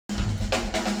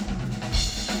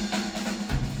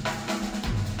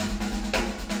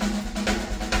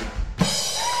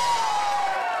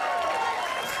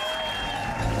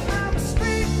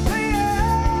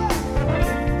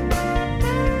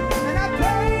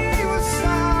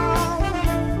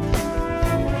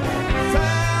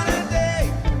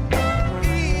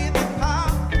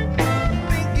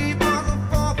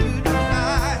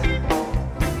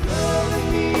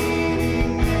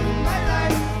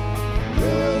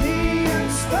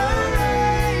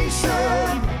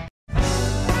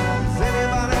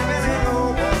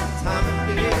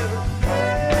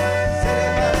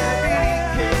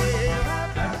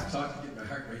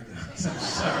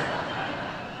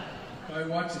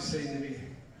is saying to me,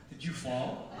 "Did you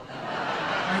fall?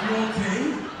 Are you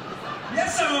okay?"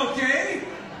 "Yes, I'm okay.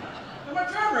 I'm a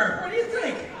drummer. What do you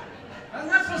think? I'm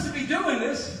not supposed to be doing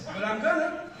this, but I'm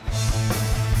gonna."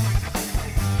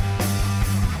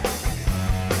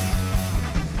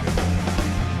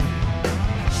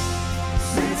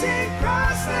 Sitting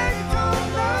cross-legged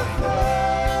on the floor,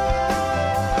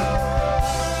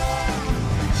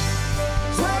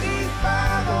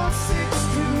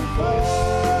 250624.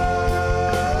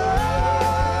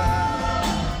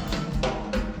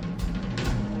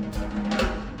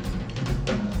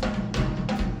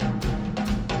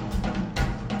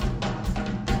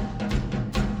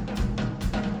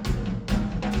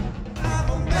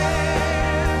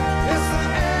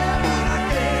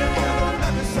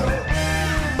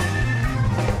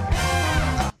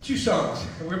 Two songs,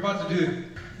 and we're about to do,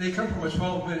 they come from a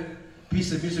 12-minute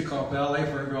piece of music called Ballet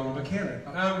for a Girl and a Mechanic.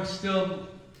 I'm still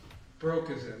broke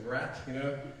as a rat, you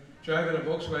know, driving a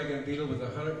Volkswagen Beetle with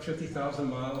 150,000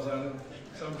 miles on it.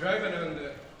 So I'm driving on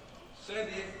the San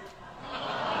Diego.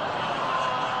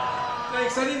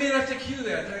 Thanks, I didn't even have to cue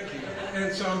that, thank you.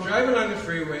 And so I'm driving on the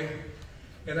freeway,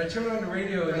 and I turn on the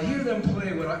radio and I hear them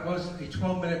play what was a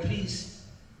 12-minute piece,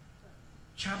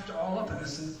 chopped all up in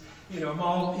this, and you know, I'm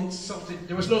all insulted.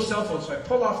 There was no cell phone, so I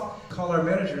pull off, call our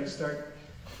manager and start,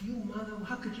 "You mother,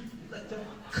 how could you let them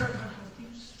cut off you?"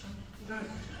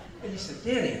 And he said,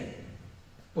 "Danny,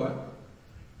 what?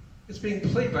 It's being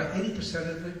played by 80%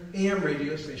 of the AM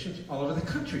radio stations all over the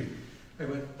country." I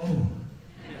went, "Oh.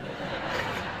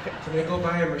 Can I go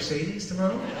buy a Mercedes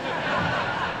tomorrow?"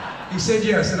 He said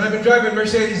yes, and I've been driving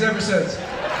Mercedes ever since.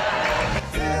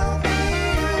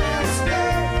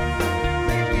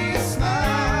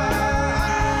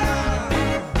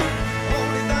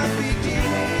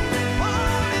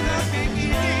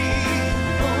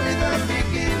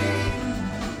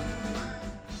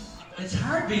 It's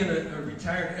hard being a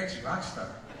retired ex-rock star.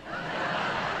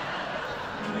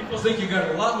 People think you got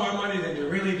a lot more money than you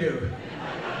really do.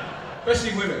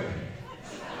 Especially women.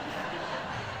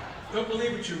 Don't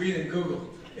believe what you read in Google.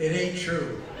 It ain't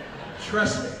true.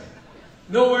 Trust me.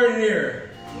 Nowhere near